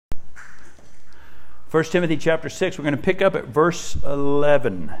1 Timothy chapter 6. We're going to pick up at verse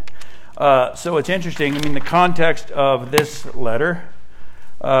 11. So it's interesting. I mean, the context of this letter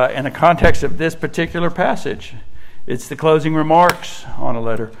and the context of this particular passage. It's the closing remarks on a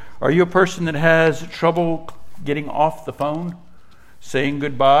letter. Are you a person that has trouble getting off the phone, saying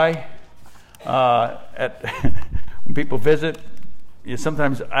goodbye? When people visit,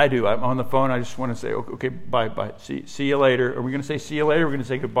 sometimes I do. I'm on the phone. I just want to say, okay, bye. See you later. Are we going to say see you later? We're going to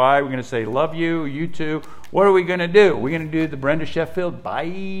say goodbye. We're going to say love you, you too. What are we going to do? We're going to do the Brenda Sheffield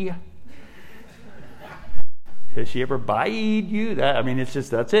bye. Has she ever buyed you? It's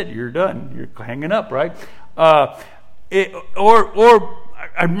just, that's it. You're done. You're hanging up, right? Or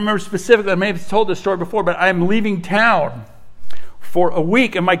I remember specifically, I may have told this story before, but I'm leaving town for a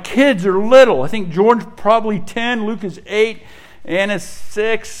week, and my kids are little. I think George's probably 10, Luke is 8, Anna's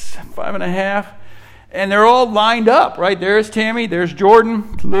 6, 5.5, and they're all lined up, right? There's Tammy, there's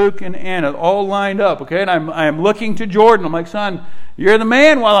Jordan, Luke, and Anna, all lined up, okay? And I'm looking to Jordan. I'm like, son, you're the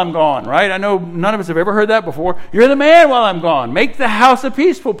man while I'm gone, right? I know none of us have ever heard that before. You're the man while I'm gone. Make the house a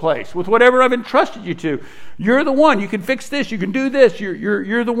peaceful place with whatever I've entrusted you to. You're the one. You can fix this. You can do this.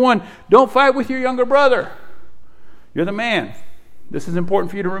 You're the one. Don't fight with your younger brother. You're the man. This is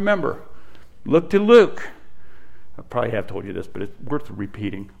important for you to remember. Look to Luke. I probably have told you this, but it's worth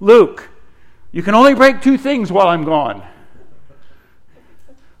repeating. Luke, you can only break 2 things while I'm gone.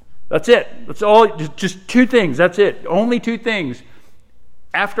 That's it. That's all. Just 2 things. That's it. Only 2 things.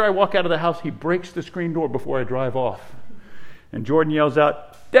 After I walk out of the house, he breaks the screen door before I drive off. And Jordan yells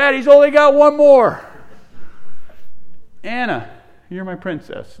out, Daddy's only got 1 more. Anna, you're my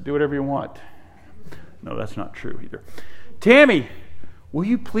princess. Do whatever you want. No, that's not true either. Tammy, will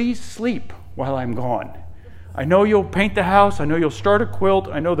you please sleep while I'm gone? I know you'll paint the house. I know you'll start a quilt.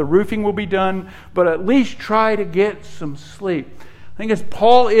 I know the roofing will be done. But at least try to get some sleep. I think as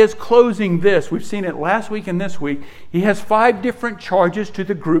Paul is closing this, we've seen it last week and this week, he has 5 different charges to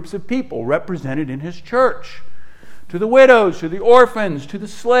the groups of people represented in his church. To the widows, to the orphans, to the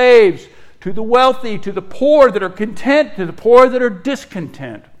slaves, to the wealthy, to the poor that are content, to the poor that are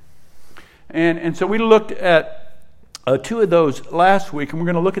discontent. And so we looked at 2 of those last week, and we're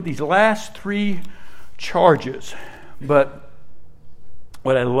going to look at these last 3 charges. But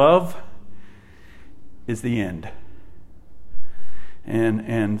what I love is the end.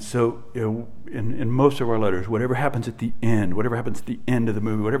 And so in most of our letters, whatever happens at the end, whatever happens at the end of the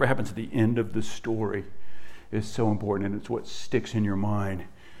movie, whatever happens at the end of the story is so important, and it's what sticks in your mind.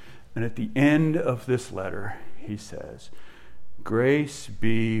 And at the end of this letter, he says, grace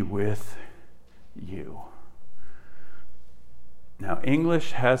be with you. Now,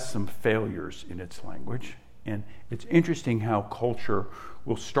 English has some failures in its language, and it's interesting how culture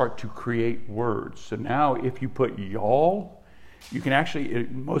will start to create words. So now if you put y'all, you can actually,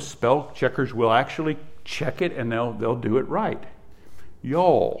 most spell checkers will actually check it and they'll do it right.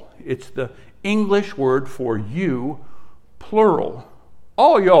 Y'all. It's the English word for you, plural.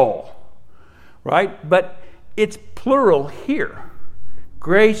 All y'all. Right? But it's plural here.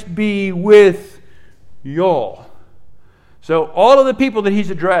 Grace be with y'all. So all of the people that he's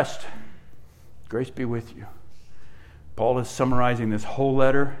addressed, grace be with you. Paul is summarizing this whole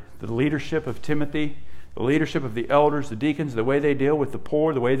letter, the leadership of Timothy, the leadership of the elders, the deacons, the way they deal with the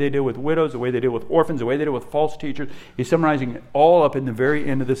poor, the way they deal with widows, the way they deal with orphans, the way they deal with false teachers. He's summarizing it all up in the very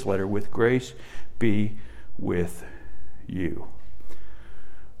end of this letter with grace be with you.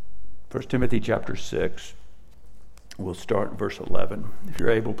 1 Timothy chapter 6. We'll start in verse 11. If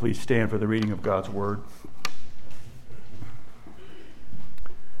you're able, please stand for the reading of God's word.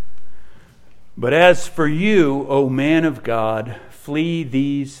 But as for you, O man of God, flee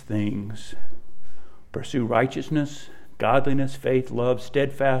these things. Pursue righteousness, godliness, faith, love,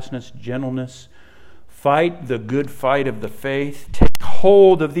 steadfastness, gentleness. Fight the good fight of the faith. Take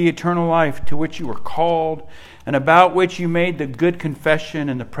hold of the eternal life to which you were called, and about which you made the good confession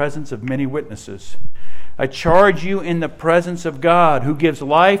in the presence of many witnesses. I charge you in the presence of God, who gives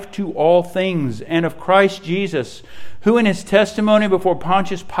life to all things, and of Christ Jesus, who in his testimony before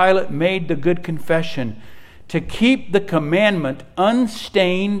Pontius Pilate made the good confession, to keep the commandment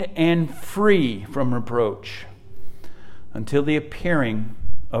unstained and free from reproach, until the appearing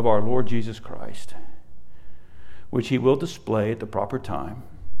of our Lord Jesus Christ, which he will display at the proper time.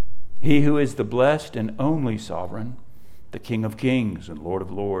 He who is the blessed and only sovereign, the King of kings and Lord of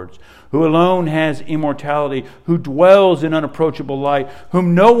lords, who alone has immortality, who dwells in unapproachable light,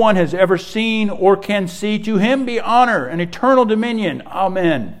 whom no one has ever seen or can see. To him be honor and eternal dominion.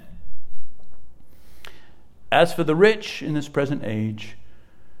 Amen. As for the rich in this present age,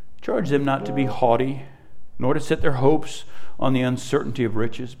 charge them not to be haughty, nor to set their hopes on the uncertainty of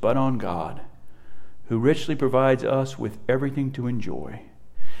riches, but on God, who richly provides us with everything to enjoy.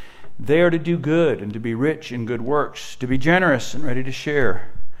 They are to do good and to be rich in good works, to be generous and ready to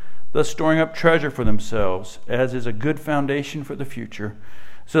share, thus storing up treasure for themselves, as is a good foundation for the future,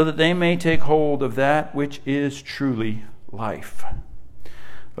 so that they may take hold of that which is truly life.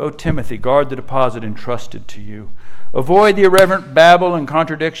 O Timothy, guard the deposit entrusted to you. Avoid the irreverent babble and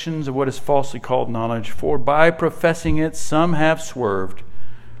contradictions of what is falsely called knowledge, for by professing it some have swerved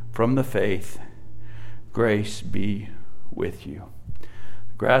from the faith. Grace be with you.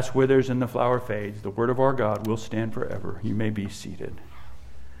 The grass withers and the flower fades. The word of our God will stand forever. You may be seated.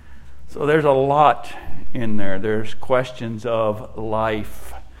 So there's a lot in there. There's questions of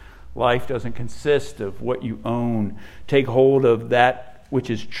life. Life doesn't consist of what you own. Take hold of that which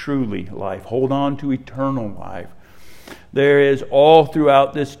is truly life. Hold on to eternal life. There is all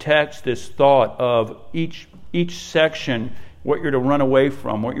throughout this text this thought of each section, what you're to run away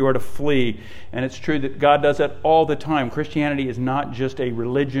from, what you are to flee. And it's true that God does that all the time. Christianity is not just a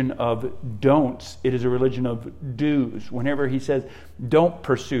religion of don'ts. It is a religion of do's. Whenever he says, don't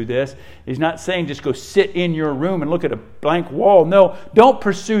pursue this, he's not saying just go sit in your room and look at a blank wall. No, don't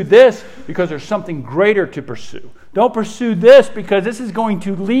pursue this because there's something greater to pursue. Don't pursue this because this is going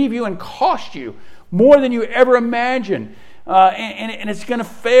to leave you and cost you more than you ever imagined. And it's going to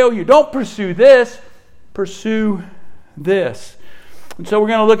fail you. Don't pursue this. Pursue this. And so we're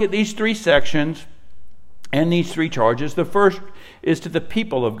going to look at these three sections and these three charges. The first is to the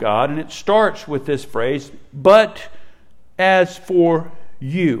people of God, and it starts with this phrase, but as for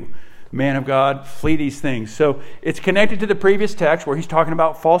you, man of God, flee these things. So it's connected to the previous text where he's talking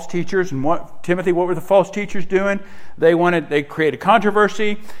about false teachers. And what were the false teachers doing? They created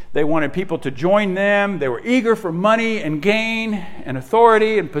controversy. They wanted people to join them. They were eager for money and gain and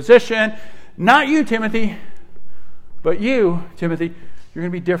authority and position. Not you, Timothy. But you, Timothy, you're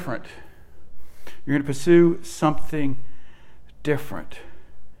going to be different. You're going to pursue something different.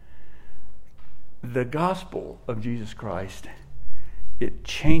 The gospel of Jesus Christ, it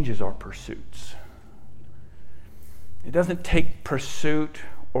changes our pursuits. It doesn't take pursuit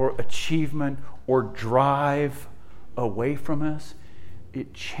or achievement or drive away from us.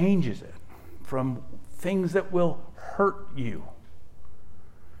 It changes it from things that will hurt you.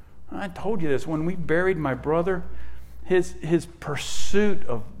 I told you this. When we buried my brother, his pursuit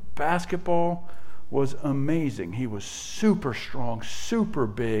of basketball was amazing. He was super strong, super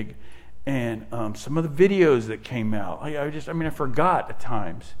big, and some of the videos that came out, I forgot at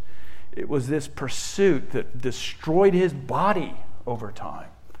times. It was this pursuit that destroyed his body over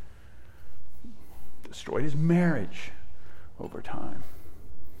time, destroyed his marriage over time,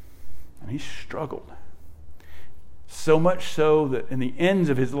 and he struggled. So much so that in the ends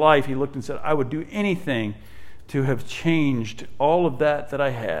of his life, he looked and said, I would do anything to have changed all of that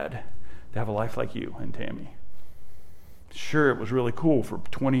I had to have a life like you and Tammy. Sure, it was really cool for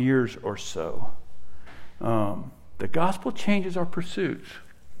 20 years or so. The gospel changes our pursuits.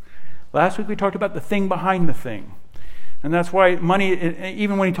 Last week we talked about the thing behind the thing. And that's why money,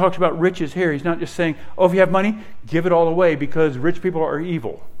 even when he talks about riches here, he's not just saying, oh, if you have money, give it all away because rich people are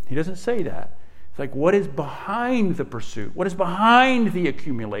evil. He doesn't say that. It's like, what is behind the pursuit? What is behind the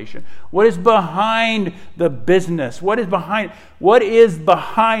accumulation? What is behind the business? What is behind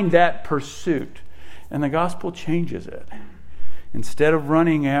that pursuit? And the gospel changes it. Instead of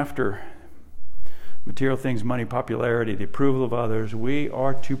running after material things, money, popularity, the approval of others, we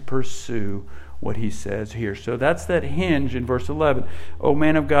are to pursue what he says here. So that's that hinge in verse 11. O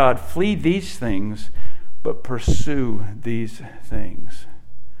man of God, flee these things, but pursue these things.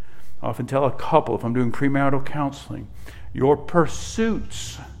 I often tell a couple, if I'm doing premarital counseling, your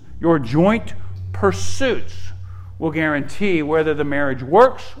pursuits, your joint pursuits, will guarantee whether the marriage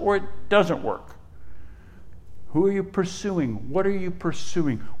works or it doesn't work. Who are you pursuing? What are you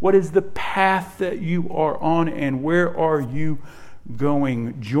pursuing? What is the path that you are on, and where are you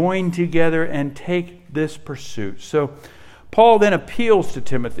going? Join together and take this pursuit. So Paul then appeals to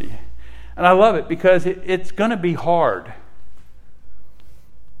Timothy. And I love it because it's going to be hard.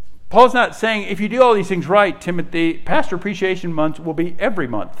 Paul's not saying, if you do all these things right, Timothy, Pastor Appreciation Month will be every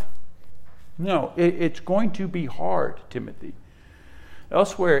month. No, it's going to be hard, Timothy.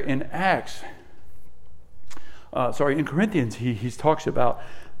 Elsewhere in in Corinthians, he talks about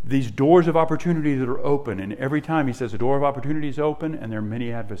these doors of opportunity that are open. And every time he says a door of opportunity is open and there are many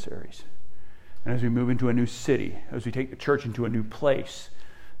adversaries. And as we move into a new city, as we take the church into a new place,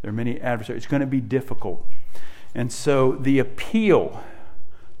 there are many adversaries. It's going to be difficult. And so the appeal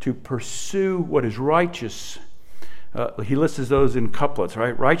to pursue what is righteous, he lists those in couplets,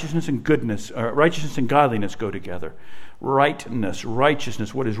 right? Righteousness and goodness, righteousness and godliness go together. rightness,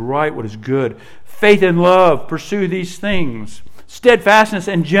 righteousness, what is right, what is good. Faith and love, pursue these things. Steadfastness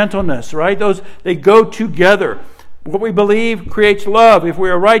and gentleness, right? Those, they go together. What we believe creates love. If we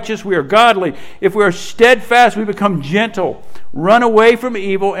are righteous, we are godly. If we are steadfast, we become gentle. Run away from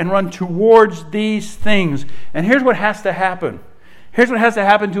evil and run towards these things. And here's what has to happen. Here's what has to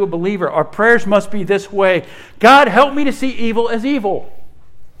happen to a believer. Our prayers must be this way. God, help me to see evil as evil.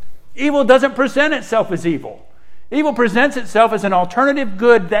 Evil doesn't present itself as evil. Evil presents itself as an alternative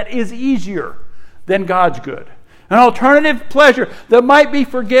good that is easier than God's good. An alternative pleasure that might be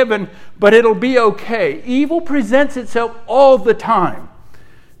forgiven, but it'll be okay. Evil presents itself all the time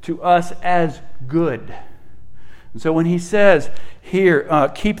to us as good. And so when he says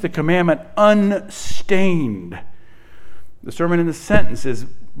here, keep the commandment unstained, the sermon in the sentence is,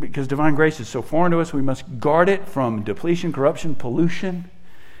 because divine grace is so foreign to us, we must guard it from depletion, corruption, pollution.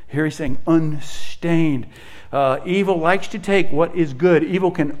 Here he's saying unstained. Evil likes to take what is good.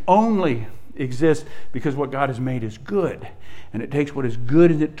 Evil can only exist because what God has made is good. And it takes what is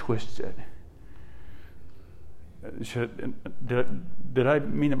good and it twists it. Did I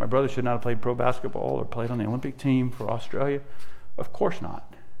mean that my brother should not have played pro basketball or played on the Olympic team for Australia? Of course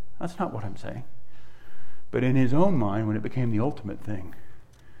not. That's not what I'm saying. But in his own mind, when it became the ultimate thing,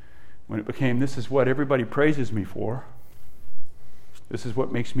 when it became, this is what everybody praises me for, this is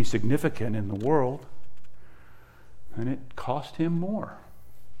what makes me significant in the world, and it cost him more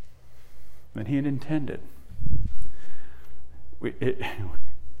than he had intended.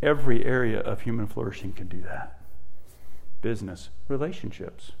 Every area of human flourishing can do that. Business,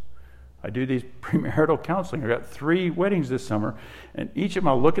 relationships. I do these premarital counseling. I got 3 weddings this summer, and each of them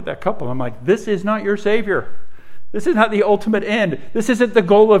I'll look at that couple. I'm like, this is not your Savior. This is not the ultimate end. This isn't the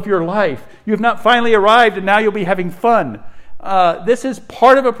goal of your life. You have not finally arrived, and now you'll be having fun. This is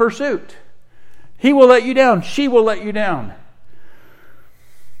part of a pursuit. He will let you down. She will let you down.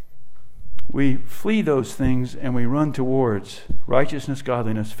 We flee those things and we run towards righteousness,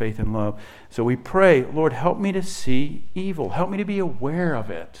 godliness, faith, and love. So we pray, Lord, help me to see evil. Help me to be aware of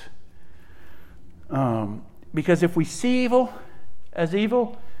it. Because if we see evil as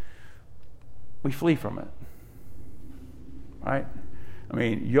evil, we flee from it. Right? I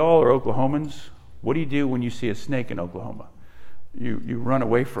mean, y'all are Oklahomans. What do you do when you see a snake in Oklahoma? You run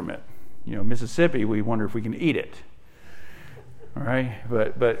away from it. You know, Mississippi, we wonder if we can eat it. All right?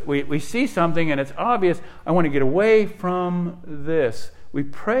 But we see something and it's obvious. I want to get away from this. We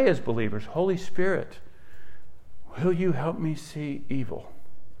pray as believers, Holy Spirit, will you help me see evil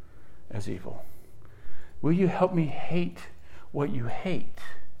as evil? Will you help me hate what you hate?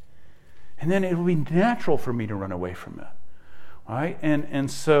 And then it will be natural for me to run away from it. All right? And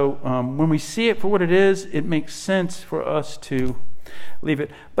so when we see it for what it is, it makes sense for us to leave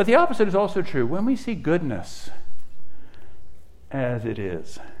it. But the opposite is also true. When we see goodness as it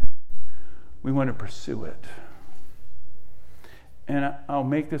is, we want to pursue it. And I'll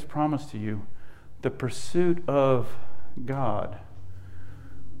make this promise to you. The pursuit of God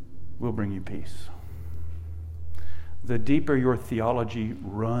will bring you peace. The deeper your theology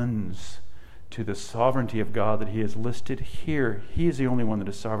runs to the sovereignty of God that He has listed here, He is the only one that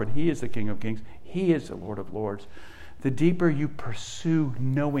is sovereign. He is the King of Kings. He is the Lord of Lords. The deeper you pursue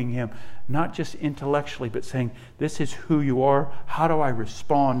knowing Him, not just intellectually, but saying, this is who you are. How do I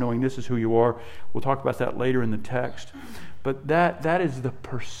respond knowing this is who you are? We'll talk about that later in the text. But that is the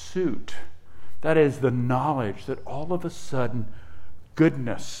pursuit. That is the knowledge that all of a sudden,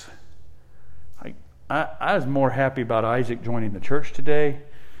 goodness. I was more happy about Isaac joining the church today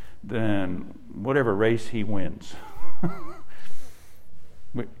than whatever race he wins.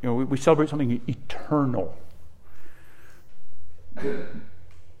 We celebrate something eternal.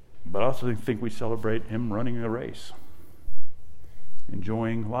 But I also think we celebrate him running a race,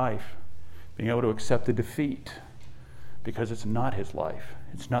 enjoying life, being able to accept the defeat, because it's not his life.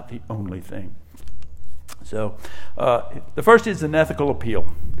 It's not the only thing. So the first is an ethical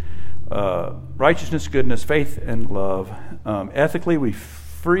appeal. Righteousness, goodness, faith, and love. Ethically, we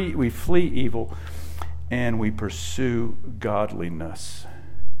flee evil, and we pursue godliness.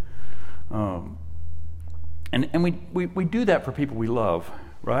 And we do that for people we love,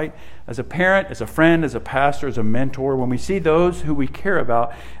 right? As a parent, as a friend, as a pastor, as a mentor, when we see those who we care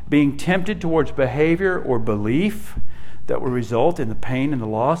about being tempted towards behavior or belief that will result in the pain and the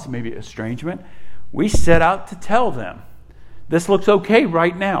loss, and maybe estrangement, we set out to tell them, this looks okay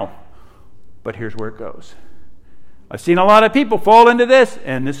right now, but here's where it goes. I've seen a lot of people fall into this,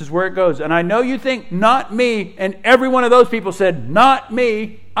 and this is where it goes. And I know you think, not me, and every one of those people said, not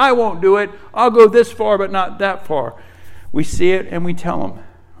me, I won't do it, I'll go this far, but not that far. We see it, and we tell them,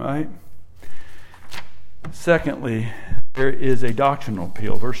 right? Secondly, there is a doctrinal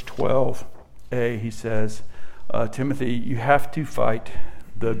appeal. Verse 12a, he says, Timothy, you have to fight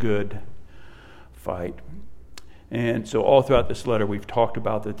the good fight. And so all throughout this letter, we've talked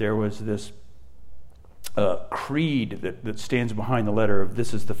about that there was this creed that stands behind the letter of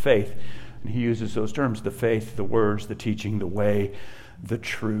this is the faith. And he uses those terms, the faith, the words, the teaching, the way, the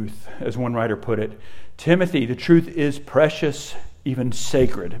truth. As one writer put it, Timothy, the truth is precious, even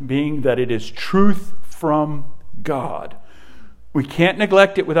sacred, being that it is truth from God. We can't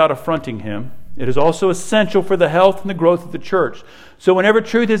neglect it without affronting him. It is also essential for the health and the growth of the church. So whenever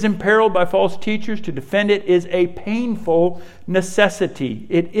truth is imperiled by false teachers, to defend it is a painful necessity.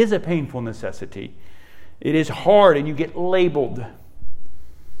 It is a painful necessity. It is hard and you get labeled.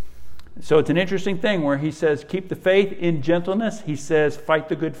 So it's an interesting thing where he says, keep the faith in gentleness. He says, fight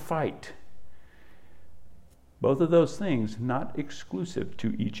the good fight. Both of those things not exclusive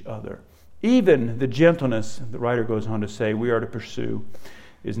to each other. Even the gentleness, the writer goes on to say, we are to pursue,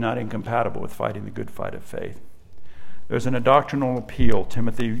 is not incompatible with fighting the good fight of faith. There's a doctrinal appeal.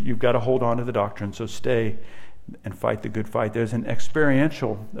 Timothy, you've got to hold on to the doctrine, so stay and fight the good fight. There's an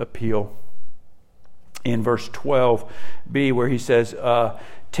experiential appeal in verse 12b where he says,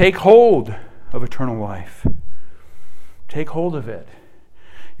 take hold of eternal life. Take hold of it.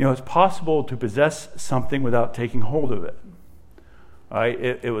 You know, it's possible to possess something without taking hold of it.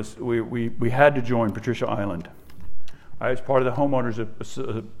 We had to join Patricia Island. As part of the homeowners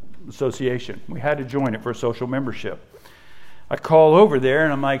association. We had to join it for a social membership. I call over there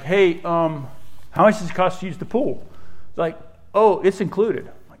and I'm like, hey, how much does it cost to use the pool? It's like, oh, it's included.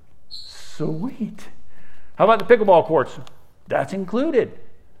 I'm like, sweet. How about the pickleball courts? That's included.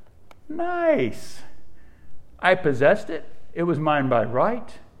 Nice. I possessed it. It was mine by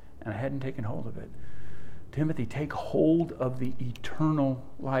right, and I hadn't taken hold of it. Timothy, take hold of the eternal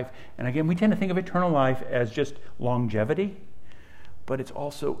life. And again, we tend to think of eternal life as just longevity, but it's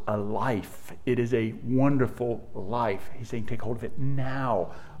also a life. It is a wonderful life. He's saying take hold of it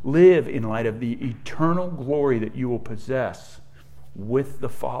now. Live in light of the eternal glory that you will possess with the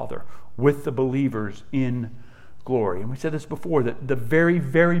Father, with the believers in glory. And we said this before, that the very,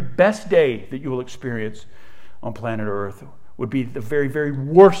 very best day that you will experience on planet Earth would be the very, very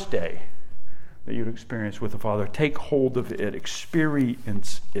worst day that you'd experience with the Father. Take hold of it.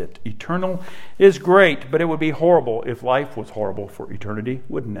 Experience it. Eternal is great, but it would be horrible if life was horrible for eternity,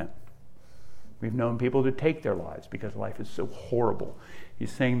 wouldn't it? We've known people to take their lives because life is so horrible.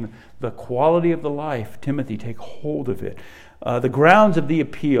 He's saying the quality of the life, Timothy, take hold of it. The grounds of the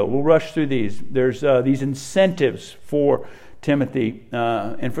appeal, we'll rush through these. There's these incentives for Timothy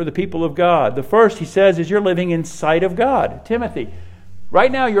and for the people of God. The first, he says, is you're living in sight of God. Timothy,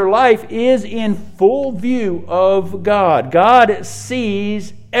 right now, your life is in full view of God. God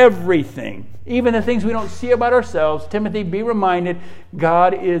sees everything, even the things we don't see about ourselves. Timothy, be reminded,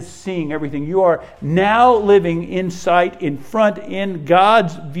 God is seeing everything. You are now living in sight, in front, in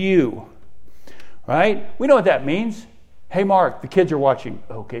God's view. Right? We know what that means. Hey, Mark, the kids are watching.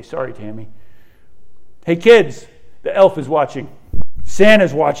 Okay, sorry, Tammy. Hey, kids, the elf is watching.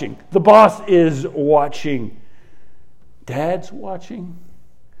 Santa's watching. The boss is watching. Dad's watching.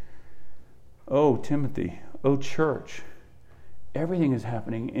 Oh, Timothy. Oh, church. Everything is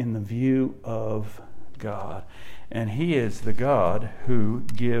happening in the view of God. And He is the God who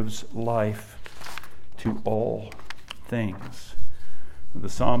gives life to all things. The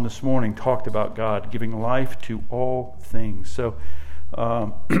psalm this morning talked about God giving life to all things. So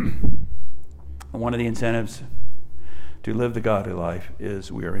one of the incentives to live the godly life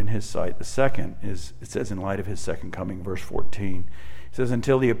is we are in His sight. The second is, it says, in light of His second coming, verse 14. It says,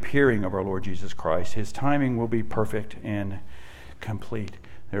 until the appearing of our Lord Jesus Christ, His timing will be perfect and complete.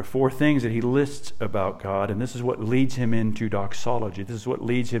 There are four things that he lists about God, and this is what leads him into doxology. This is what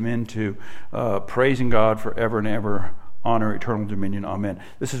leads him into praising God forever and ever, honor, eternal dominion, amen.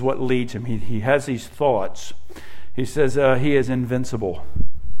 This is what leads him. He has these thoughts. He says He is invincible.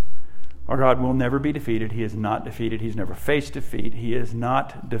 Our God will never be defeated. He is not defeated. He's never faced defeat. He is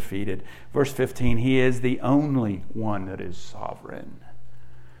not defeated. Verse 15, He is the only one that is sovereign.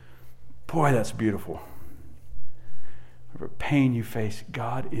 Boy, that's beautiful. Whatever pain you face,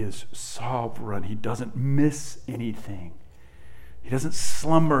 God is sovereign. He doesn't miss anything. He doesn't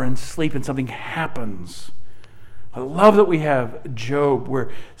slumber and sleep and something happens. I love that we have Job where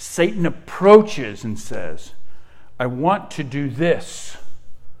Satan approaches and says, I want to do this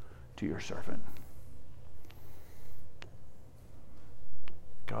to your servant.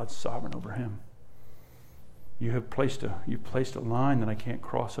 God's sovereign over him. You've placed a line that I can't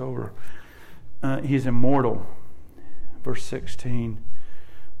cross over. He's immortal. Verse 16.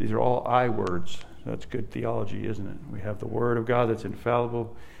 These are all I words. That's good theology, isn't it? We have the Word of God that's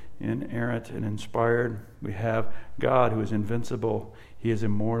infallible, inerrant, and inspired. We have God who is invincible. He is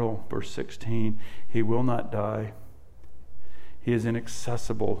immortal. Verse 16, He will not die. He is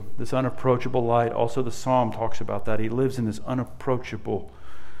inaccessible. This unapproachable light. Also the Psalm talks about that. He lives in this unapproachable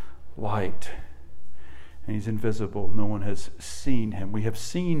light. And He's invisible. No one has seen Him. We have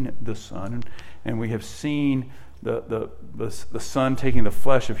seen the Son, and we have seen the Son taking the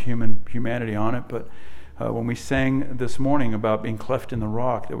flesh of humanity on it. But when we sang this morning about being cleft in the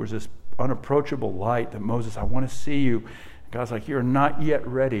rock, there was this unapproachable light that Moses, I want to see you. God's like, you're not yet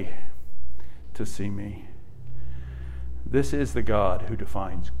ready to see me. This is the God who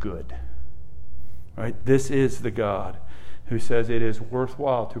defines good. Right? This is the God who says it is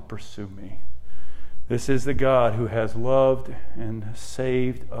worthwhile to pursue me. This is the God who has loved and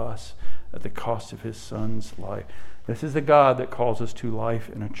saved us at the cost of His Son's life. This is the God that calls us to life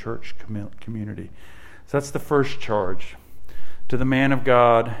in a church community. So that's the first charge. To the man of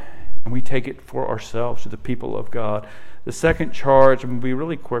God, and we take it for ourselves, to the people of God. The second charge, I'm going to be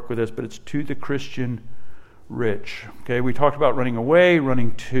really quick with this, but it's to the Christian rich. Okay, we talked about running away,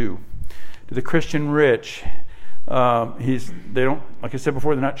 running to. To the Christian rich, they don't, like I said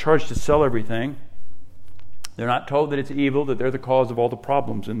before, they're not charged to sell everything. They're not told that it's evil, that they're the cause of all the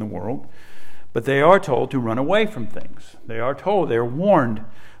problems in the world. But they are told to run away from things. They are told, they're warned,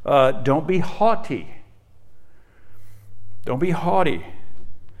 don't be haughty. Don't be haughty.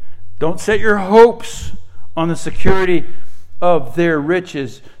 Don't set your hopes on the security of their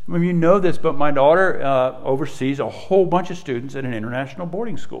riches. Some of you know this, but my daughter oversees a whole bunch of students at an international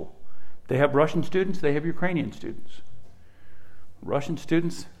boarding school. They have Russian students, they have Ukrainian students. Russian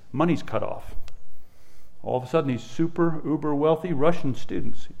students, money's cut off. All of a sudden, these super, uber wealthy Russian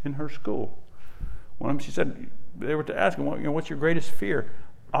students in her school. One of them, she said, they were to ask him, what's your greatest fear?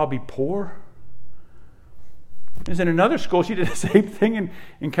 I'll be poor. In another school, she did the same thing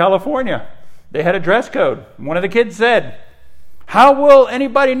in California. They had a dress code. One of the kids said, how will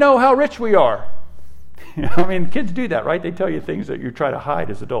anybody know how rich we are? I mean, kids do that, right? They tell you things that you try to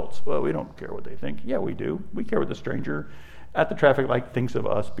hide as adults. Well, we don't care what they think. Yeah, we do. We care what the stranger at the traffic light thinks of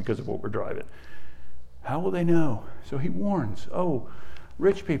us because of what we're driving. How will they know? So he warns,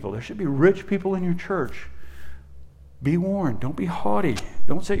 rich people. There should be rich people in your church. Be warned. Don't be haughty.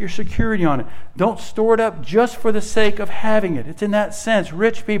 Don't set your security on it. Don't store it up just for the sake of having it. It's in that sense.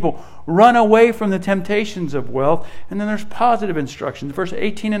 Rich people run away from the temptations of wealth. And then there's positive instruction. Verse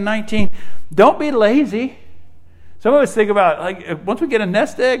 18 and 19. Don't be lazy. Some of us think about, once we get a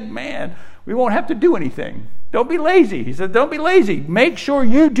nest egg, man, we won't have to do anything. Don't be lazy. He said, don't be lazy. Make sure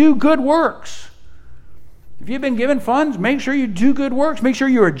you do good works. If you've been given funds, make sure you do good works. Make sure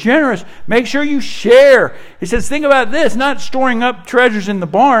you are generous. Make sure you share. He says, think about this, not storing up treasures in the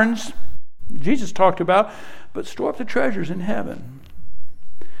barns, Jesus talked about, but store up the treasures in heaven.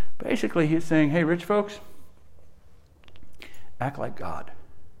 Basically, he's saying, hey, rich folks, act like God.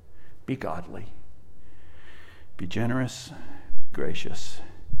 Be godly. Be generous. Be gracious.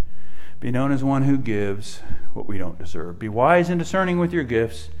 Be known as one who gives what we don't deserve. Be wise and discerning with your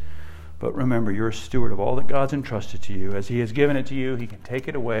gifts. But remember, you're a steward of all that God's entrusted to you. As He has given it to you, He can take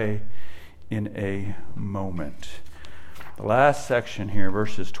it away in a moment. The last section here,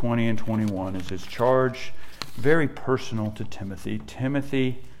 verses 20 and 21, is his charge, very personal to Timothy.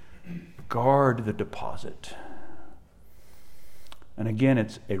 Timothy, guard the deposit. And again,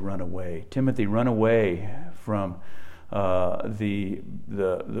 it's a runaway. Timothy, run away from the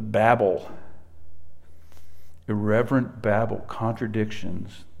babble, irreverent babble,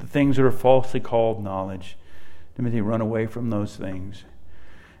 contradictions, the things that are falsely called knowledge. Timothy, run away from those things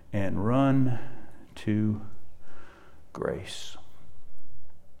and run to grace.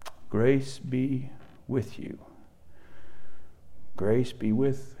 Grace be with you. Grace be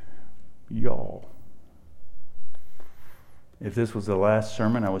with y'all. If this was the last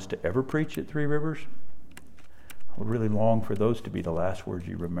sermon I was to ever preach at Three Rivers, I would really long for those to be the last words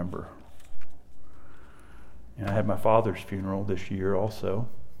you remember. And I had my father's funeral this year also,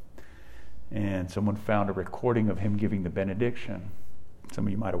 and someone found a recording of him giving the benediction. Some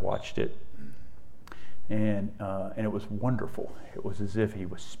of you might have watched it, and it was wonderful. It was as if he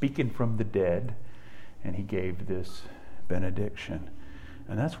was speaking from the dead, and he gave this benediction.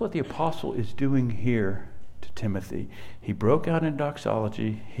 And that's what the apostle is doing here to Timothy. He broke out in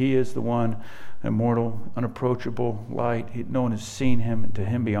doxology. He is the one, immortal, unapproachable light. No one has seen him. To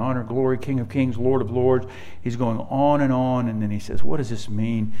him be honor, glory, King of kings, Lord of lords. He's going on, and then he says, what does this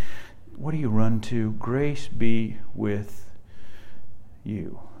mean? What do you run to? Grace be with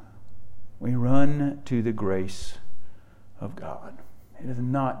you. We run to the grace of God. It is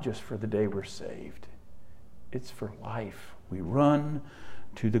not just for the day we're saved. It's for life. We run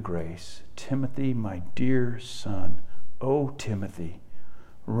to the grace. Timothy, my dear son, oh Timothy,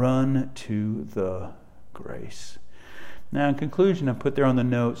 run to the grace. Now, in conclusion, I put there on the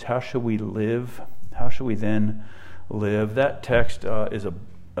notes, how shall we live? How shall we then live? That text is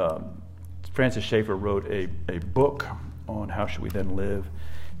Francis Schaeffer wrote a book on how shall we then live.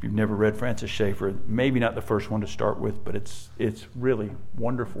 If you've never read Francis Schaeffer, maybe not the first one to start with, but it's really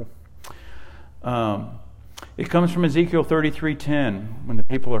wonderful. It comes from Ezekiel 33:10, when the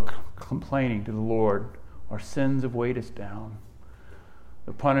people are complaining to the Lord, our sins have weighed us down.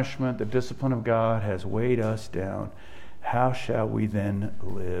 The punishment, the discipline of God has weighed us down. How shall we then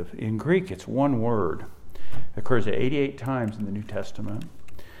live? In Greek, it's one word. It occurs 88 times in the New Testament.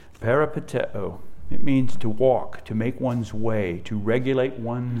 Peripateo. It means to walk, to make one's way, to regulate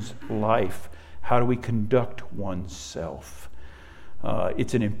one's life. How do we conduct oneself?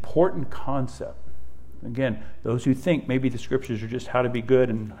 It's an important concept. Again, those who think maybe the scriptures are just how to be good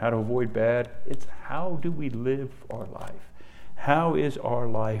and how to avoid bad, it's how do we live our life? How is our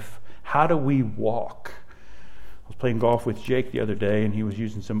life? How do we walk? I was playing golf with Jake the other day, and he was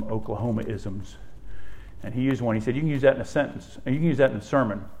using some Oklahoma-isms. And he used one. He said, you can use that in a sentence. Or you can use that in a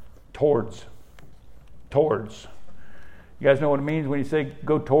sermon. Towards. Towards. You guys know what it means when you say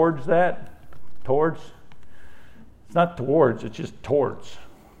go towards that? Towards? It's not towards, it's just towards.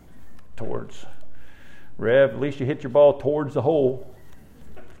 Towards. Rev, at least you hit your ball towards the hole.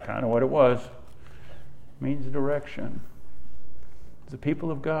 Kind of what it was. It means direction. As the people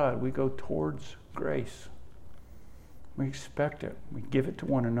of God, we go towards grace. We expect it. We give it to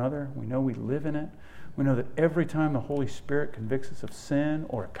one another. We know we live in it. We know that every time the Holy Spirit convicts us of sin,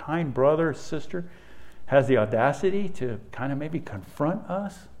 or a kind brother or sister has the audacity to kind of maybe confront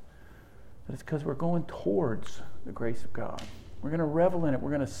us, that it's because we're going towards the grace of God. We're going to revel in it. We're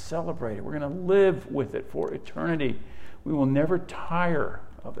going to celebrate it. We're going to live with it for eternity. We will never tire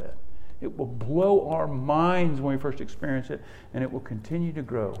of it. It will blow our minds when we first experience it, and it will continue to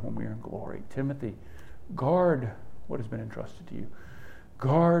grow when we are in glory. Timothy, guard what has been entrusted to you.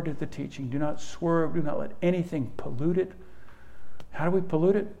 Guard the teaching. Do not swerve. Do not let anything pollute it. How do we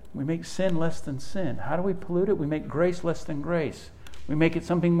pollute it? We make sin less than sin. How do we pollute it? We make grace less than grace. We make it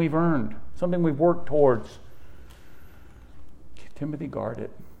something we've earned, something we've worked towards. Timothy, guard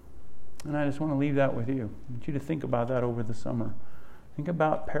it. And I just want to leave that with you. I want you to think about that over the summer. Think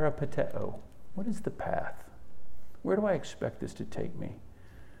about peripateo. What is the path? Where do I expect this to take me?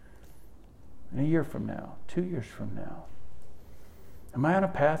 In a year from now, 2 years from now. Am I on a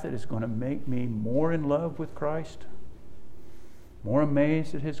path that is going to make me more in love with Christ? More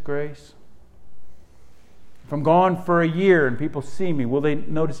amazed at His grace? If I'm gone for a year and people see me, will they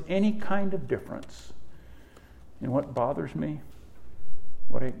notice any kind of difference in what bothers me?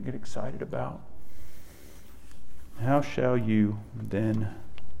 What I get excited about? How shall you then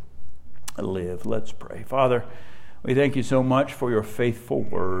live? Let's pray. Father, we thank you so much for your faithful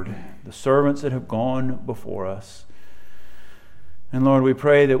word, the servants that have gone before us. And Lord, we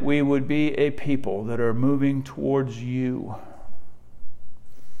pray that we would be a people that are moving towards you,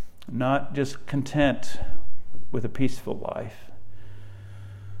 not just content with a peaceful life,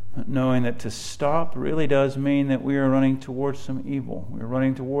 but knowing that to stop really does mean that we are running towards some evil. We are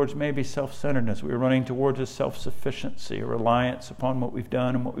running towards maybe self-centeredness. We are running towards a self-sufficiency, a reliance upon what we've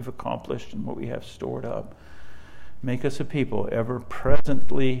done and what we've accomplished and what we have stored up. Make us a people ever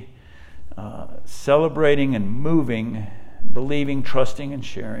presently celebrating and moving, believing, trusting, and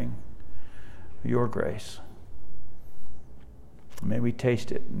sharing your grace. May we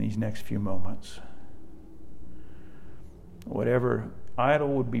taste it in these next few moments. Whatever idol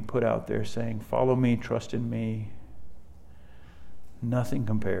would be put out there saying, follow me, trust in me, nothing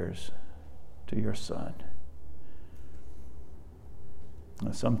compares to your Son.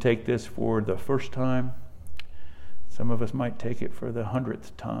 Now, some take this for the first time. Some of us might take it for the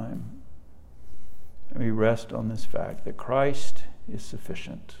 100th time. And we rest on this fact that Christ is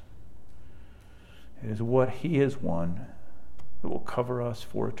sufficient. It is what He has won that will cover us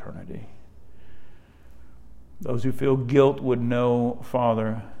for eternity. Those who feel guilt would know,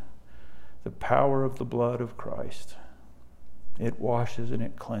 Father, the power of the blood of Christ. It washes and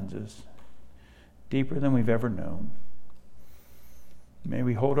it cleanses deeper than we've ever known. May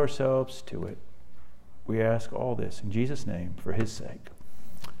we hold ourselves to it. We ask all this in Jesus' name for His sake.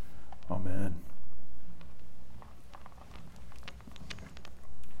 Amen.